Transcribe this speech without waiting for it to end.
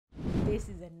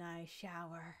This is a nice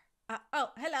shower. Oh,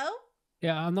 hello?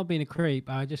 Yeah, I'm not being a creep.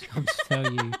 I just come to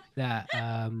tell you that,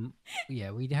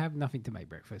 yeah, we have nothing to make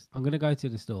breakfast. I'm going to go to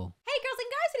the store. Hey girls and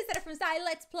guys, it is Sarah from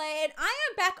ZaiLetsPlay, and I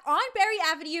am back on Berry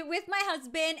Avenue with my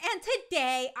husband, and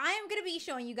today I am going to be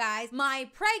showing you guys my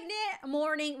pregnant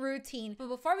morning routine. But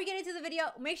before we get into the video,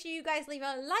 make sure you guys leave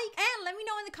a like and let me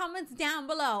know in the comments down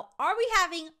below, are we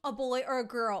having a boy or a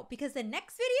girl? Because the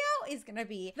next video is going to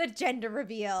be the gender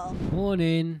reveal.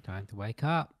 Morning. Time to wake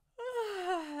up.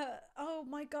 Oh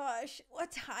my gosh,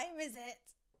 what time is it?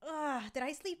 Did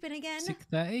I sleep in again?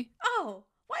 6:30. Oh,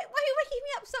 why are you waking me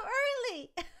up so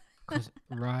early? Because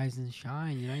rise and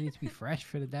shine. You don't need to be fresh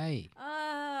for the day.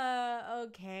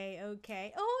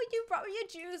 Okay. Oh, you brought me your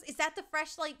juice. Is that the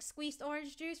fresh, like, squeezed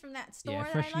orange juice from that store Yeah, that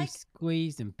I freshly like?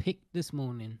 squeezed and picked this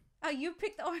morning. Oh, you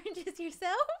picked the oranges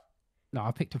yourself? No,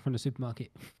 I picked them from the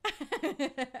supermarket.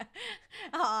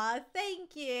 Aw,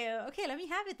 thank you. Okay, let me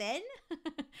have it then.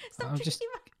 Stop drinking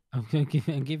I'm going to give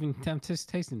it and giving. I'm just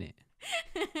tasting it.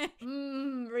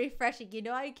 refreshing. You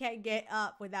know I can't get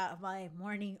up without my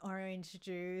morning orange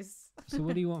juice. So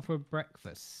what do you want for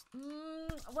breakfast?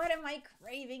 What am I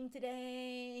craving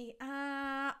today?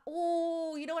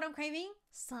 Oh, you know what I'm craving?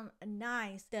 Some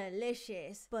nice,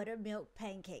 delicious buttermilk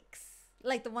pancakes.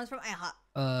 Like the ones from IHOP.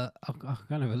 I'll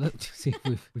kind of look to see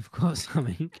if we've got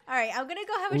something. All right, I'm gonna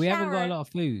go have a shower. We haven't got a lot of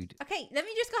food. Okay, let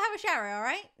me just go have a shower, all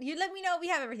right? You let me know if we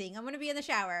have everything. I'm gonna be in the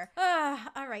shower.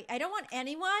 All right, I don't want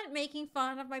anyone making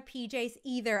fun of my PJs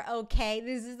either, okay?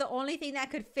 This is the only thing that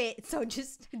could fit, so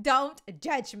just don't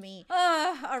judge me.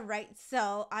 All right,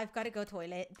 so I've got to go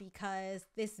toilet because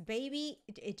this baby,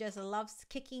 it just loves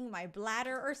kicking my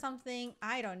bladder or something.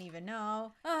 I don't even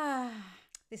know.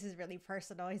 This is really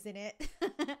personal, isn't it?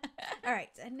 All right,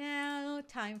 and now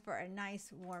time for a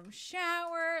nice warm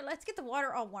shower. Let's get the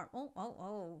water all warm.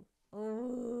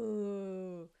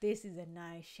 Oh, this is a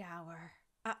nice shower.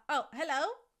 Oh, hello?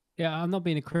 Yeah, I'm not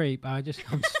being a creep. I just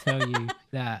come to tell you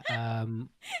that,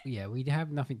 yeah, we have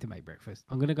nothing to make breakfast.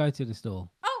 I'm going to go to the store.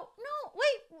 Oh, no,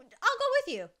 wait, I'll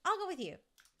go with you.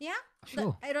 Yeah?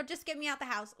 Sure. It'll just get me out the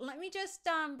house. Let me just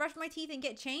brush my teeth and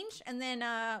get changed, and then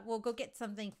we'll go get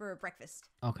something for breakfast.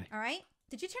 Okay. All right?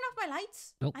 Did you turn off my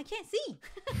lights? Nope. I can't see.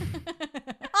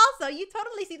 Also, you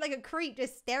totally seemed like a creep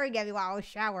just staring at me while I was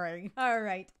showering. All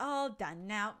right, all done.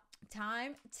 Now,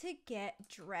 time to get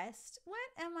dressed. What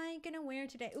am I going to wear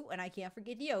today? Ooh, and I can't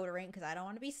forget deodorant because I don't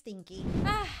want to be stinky.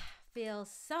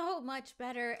 Feels so much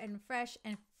better and fresh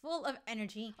and full of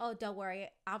energy. Oh, don't worry.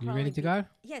 I'll probably You ready to go?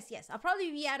 Yes. I'll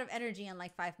probably be out of energy in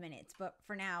like 5 minutes, but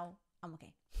for now, I'm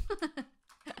okay.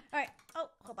 All right. Oh,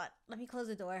 hold on. Let me close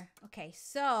the door. Okay,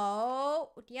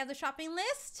 so do you have the shopping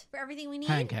list for everything we need?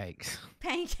 Pancakes.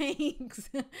 Pancakes.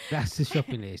 That's the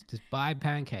shopping list. Just buy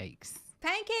pancakes.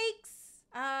 Pancakes.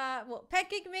 Well,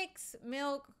 pancake mix,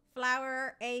 milk,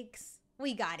 flour, eggs.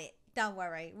 We got it. Don't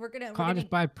worry. Can't I just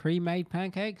buy pre-made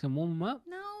pancakes and warm them up?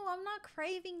 No, I'm not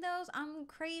craving those. I'm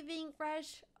craving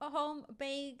fresh,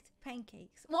 home-baked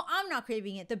pancakes. Well, I'm not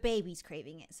craving it. The baby's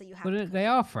craving it, so you have to. Well, they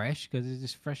are fresh because they're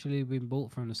just freshly been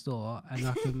bought from the store, and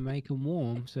I can make them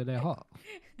warm so they're hot.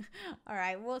 All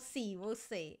right, we'll see. All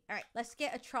right, let's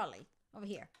get a trolley over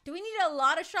here. Do we need a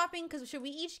lot of shopping? Because should we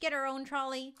each get our own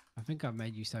trolley? I think I've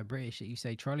made you so British that you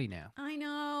say trolley now. I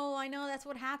know. That's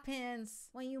what happens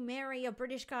when you marry a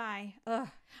British guy. Ugh.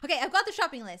 Okay, I've got the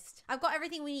shopping list. I've got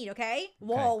everything we need, okay?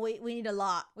 Whoa, we need a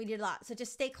lot. So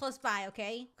just stay close by,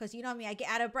 okay? Because you know me, I get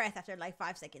out of breath after like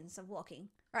 5 seconds of walking.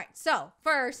 All right, so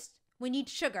first, we need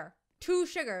sugar. 2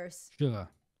 sugars. Sugar.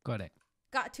 Got it.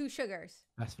 Got 2 sugars.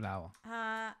 That's flour.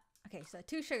 Okay, so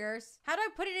 2 sugars. How do I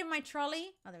put it in my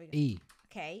trolley? Oh, there we go. E.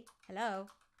 Okay, hello.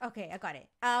 Okay, I got it.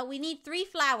 We need 3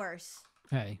 flours.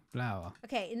 Okay, flour.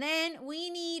 Okay, and then we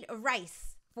need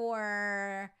rice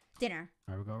for dinner.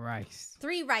 All right, we've got rice.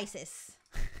 3 rices.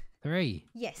 3?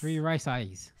 Yes. 3 rice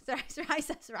eyes.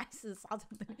 Rices.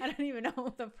 I don't even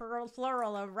know the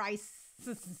plural of rice.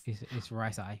 It's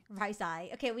rice eye. Rice eye.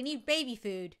 Okay, we need baby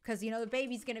food because, you know, the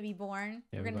baby's going to be born.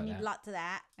 Yeah, We're going to need lots of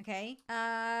that. Okay.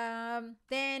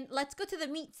 Then let's go to the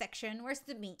meat section. Where's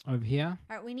the meat? Over here.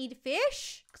 All right, we need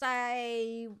fish because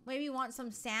I maybe want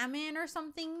some salmon or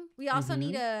something. We also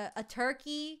need a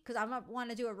turkey because I might want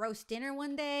to do a roast dinner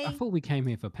one day. I thought we came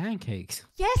here for pancakes.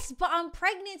 Yes, but I'm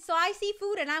pregnant, so I see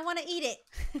food and I want to eat it.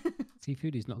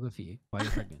 Seafood is not good for you while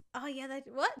you're pregnant. Oh, yeah.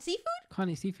 What? Seafood? Can't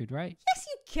eat seafood, right? Yes,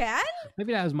 you can.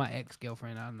 Maybe that was my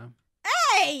ex-girlfriend. I don't know.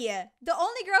 Hey! The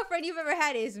only girlfriend you've ever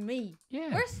had is me.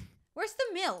 Yeah. Where's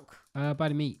the milk? By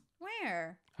the meat.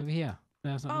 Where? Over here.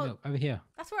 No, it's not Oh. milk. Over here.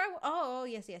 That's where oh,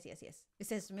 yes. It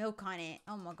says milk on it.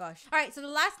 Oh my gosh. All right, so the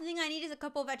last thing I need is a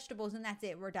couple of vegetables and that's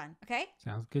it. We're done. Okay?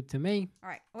 Sounds good to me. All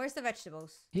right, where's the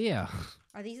vegetables? Here.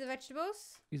 Are these the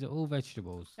vegetables? These are all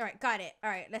vegetables. All right, got it. All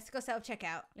right, let's go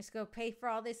self-checkout. Let's go pay for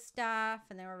all this stuff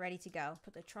and then we're ready to go.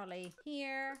 Put the trolley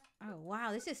here. Oh,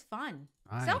 wow, this is fun.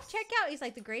 Nice. Self-checkout is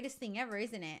like the greatest thing ever,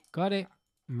 isn't it? Got it.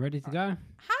 I'm ready to go. How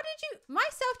did you... My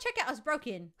self-checkout was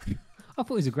broken. I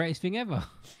thought it was the greatest thing ever.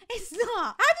 It's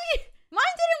not. How did you... Mine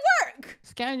didn't work.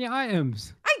 Scan your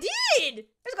items. I did.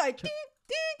 It's going...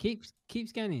 Keep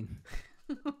scanning.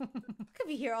 Could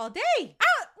be here all day.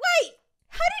 Oh, wait.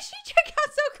 How did she check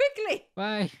out so quickly?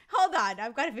 Bye. Hold on.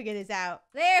 I've got to figure this out.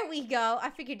 There we go. I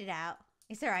figured it out.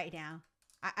 It's all right now.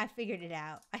 I figured it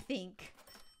out, I think.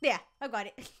 Yeah, I got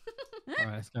it. All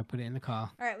right, let's go put it in the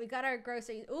car. All right, we got our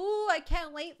groceries. Ooh, I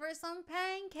can't wait for some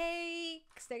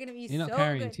pancakes. They're going to be so good. You're not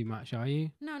carrying too much, are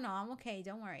you? No, I'm okay.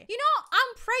 Don't worry. You know,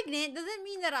 I'm pregnant. Doesn't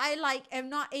mean that I, am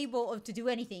not able to do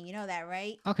anything. You know that,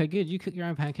 right? Okay, good. You cook your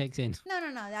own pancakes in. No.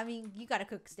 I mean, you got to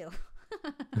cook still.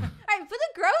 All right,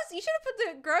 you should have put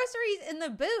the groceries in the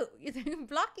boot. You're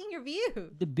blocking your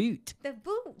view. The boot. The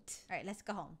boot. All right, let's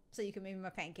go home so you can make me my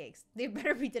pancakes. They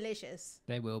better be delicious.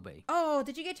 They will be. Oh,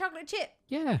 did you get chocolate chip?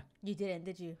 Yeah. You didn't,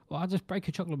 did you? Well, I'll just break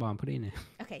a chocolate bar and put it in there.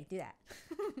 Okay, do that.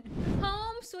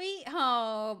 Home sweet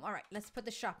home. All right, let's put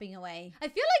the shopping away. I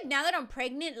feel like now that I'm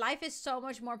pregnant, life is so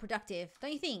much more productive.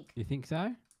 Don't you think? You think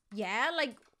so? Yeah,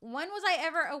 like when was I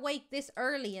ever awake this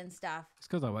early and stuff? It's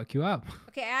because I woke you up.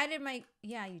 Okay, I added my...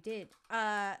 Yeah, you did.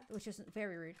 Which is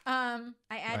very rude. I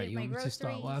added Right, you my want me groceries. to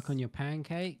start work on your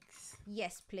pancakes?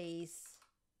 Yes, please.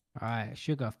 All right,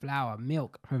 sugar, flour,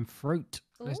 milk, and fruit.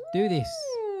 Let's do this.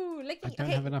 Ooh, look I at... don't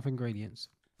have enough ingredients.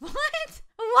 What?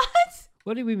 What?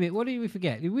 What did we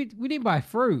forget? We didn't buy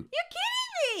fruit. You're kidding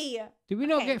me! Did we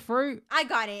not Okay. get fruit? I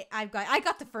got it. I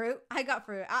got the fruit. I got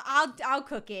fruit. I'll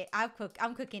cook it.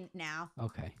 I'm cooking it now.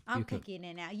 Okay. I'm you cook. cooking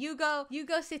it now. You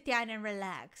go sit down and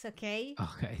relax, okay?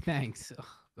 Okay, thanks.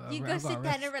 You go sit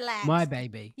down and relax. My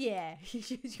baby. Yeah,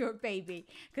 it's your baby.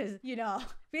 Because,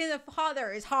 being a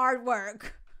father is hard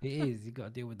work. It is. You got to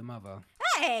deal with the mother.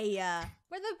 Hey,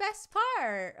 we're the best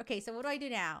part. Okay, so what do I do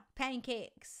now?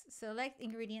 Pancakes. Select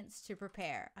ingredients to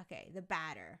prepare. Okay, the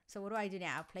batter. So what do I do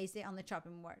now? Place it on the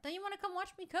chopping board. Don't you want to come watch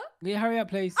me cook? Yeah, hurry up,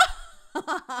 please. You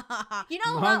know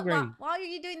I'm what? hungry. While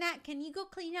you're doing that, can you go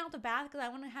clean out the bath? Because I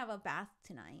want to have a bath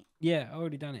tonight. Yeah, I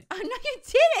already done it. Oh, no, you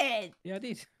didn't. Yeah, I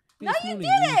did. No, This you morning,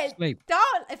 you didn't. sleep.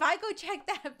 Don't. If I go check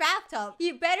that bathtub,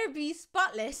 you better be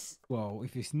spotless. Well,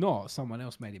 if it's not, someone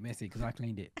else made it messy because I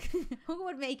cleaned it. Who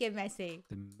would make it messy?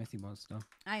 The messy monster.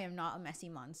 I am not a messy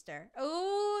monster.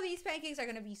 Oh, these pancakes are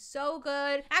going to be so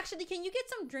good. Actually, can you get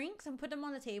some drinks and put them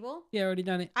on the table? Yeah, I already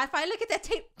done it. If I look at that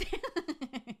tape,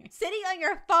 sitting on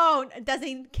your phone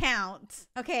doesn't count.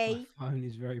 Okay. My phone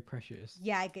is very precious.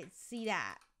 Yeah, I could see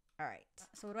that. All right.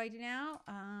 So what do I do now?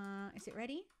 Is it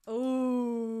ready?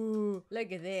 Oh,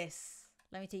 look at this.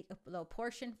 Let me take a little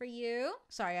portion for you.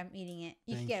 Sorry, I'm eating it.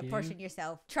 You can Thank get a you. portion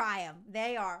yourself. Try them.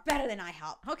 They are better than I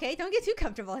help. Okay, don't get too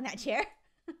comfortable in that chair.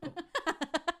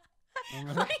 I'm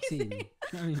relaxing.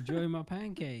 I'm enjoying my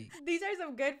pancake. These are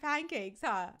some good pancakes,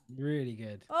 huh? Really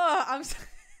good. Oh, I'm so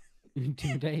You're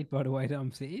intimidated by the way that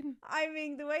I'm sitting? I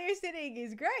mean, the way you're sitting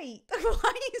is great. Why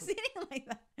are you sitting like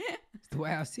that? It's the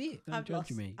way I see it. Don't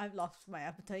judge me. I've lost my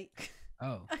appetite.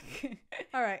 Oh.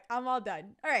 All right, I'm all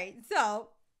done. All right, so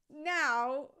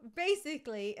now,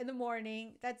 basically, in the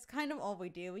morning, that's kind of all we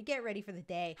do. We get ready for the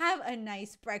day, have a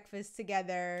nice breakfast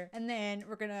together, and then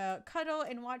we're gonna cuddle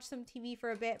and watch some TV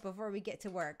for a bit before we get to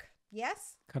work.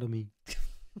 Yes? Cuddle me.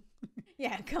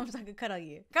 Yeah, come so I can cuddle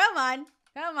you. Come on,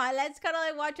 let's cuddle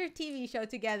and watch our TV show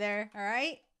together. All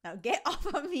right? Now get off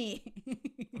of me.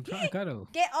 I'm trying to cuddle.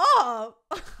 Get off.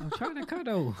 I'm trying to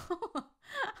cuddle.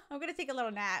 I'm gonna take a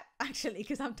little nap, actually,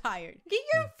 because I'm tired. Get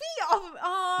your feet off.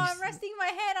 Oh, I'm resting my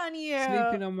head on you.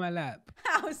 Sleeping on my lap.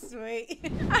 How sweet.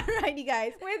 Alrighty,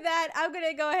 guys. With that, I'm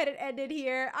gonna go ahead and end it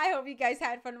here. I hope you guys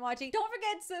had fun watching. Don't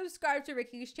forget to subscribe to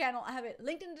Ricky's channel. I have it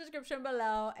linked in the description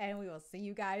below, and we will see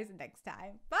you guys next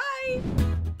time.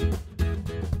 Bye.